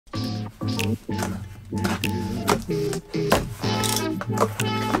Every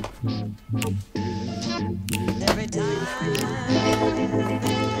time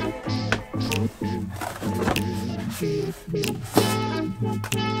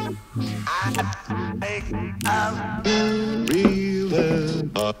I make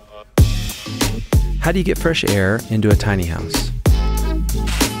How do you get fresh air into a tiny house?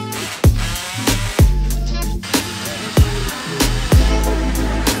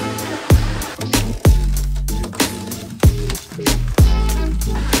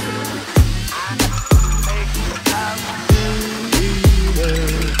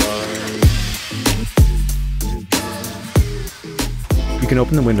 You can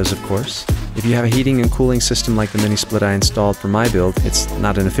open the windows, of course. If you have a heating and cooling system like the mini split I installed for my build, it's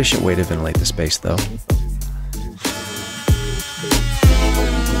not an efficient way to ventilate the space though.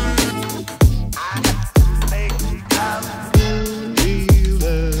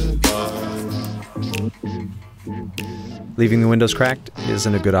 Leaving the windows cracked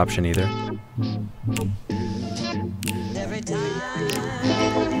isn't a good option either. every time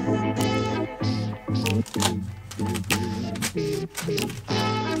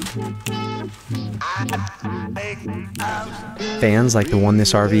Fans like the one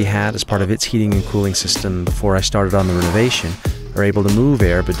this RV had as part of its heating and cooling system before I started on the renovation are able to move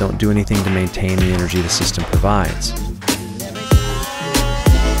air but don't do anything to maintain the energy the system provides.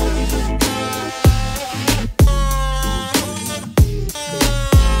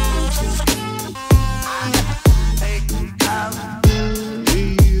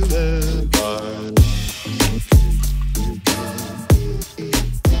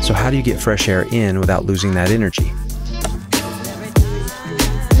 So how do you get fresh air in without losing that energy?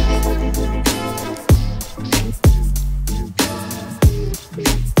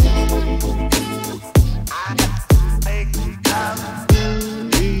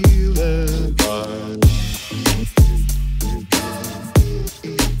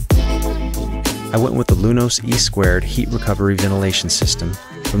 I went with the Lunos E² heat recovery ventilation system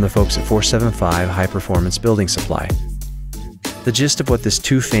from the folks at 475 High Performance Building Supply. The gist of what this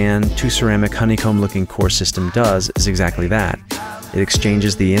 2-fan, 2-ceramic honeycomb-looking core system does is exactly that. It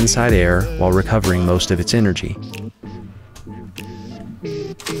exchanges the inside air while recovering most of its energy.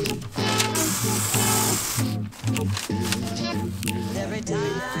 every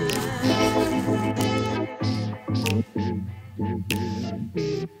time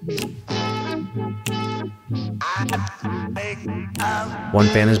One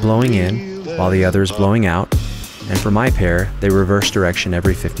fan is blowing in, while the other is blowing out, and for my pair, they reverse direction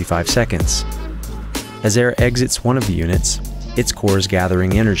every 55 seconds. As air exits one of the units, its core is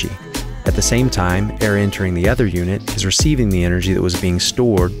gathering energy. At the same time, air entering the other unit is receiving the energy that was being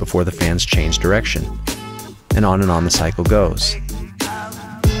stored before the fans change direction. And on the cycle goes.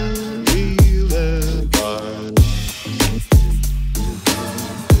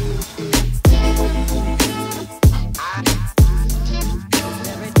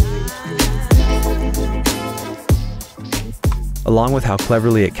 Along with how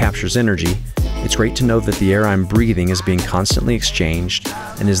cleverly it captures energy, it's great to know that the air I'm breathing is being constantly exchanged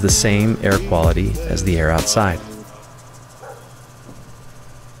and is the same air quality as the air outside.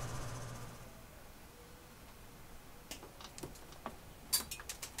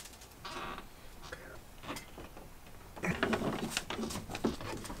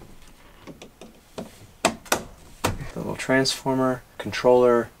 The little transformer,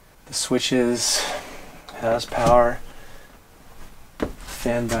 controller, the switches, has power.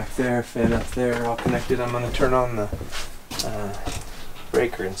 Fan back there, fan up there, all connected. I'm going to turn on the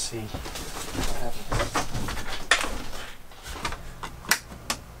breaker and see what happens.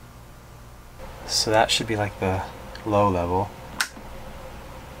 So that should be like the low level.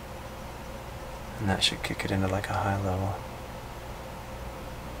 And that should kick it into like a high level.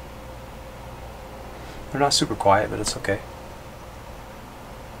 They're not super quiet, but it's okay.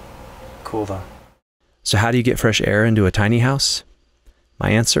 Cool though. So how do you get fresh air into a tiny house? My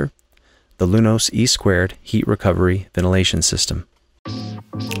answer? The Lunos E² heat recovery ventilation system.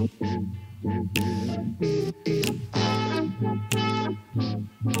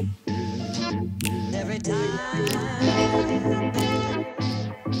 every time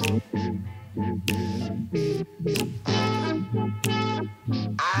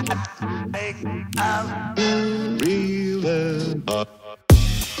I make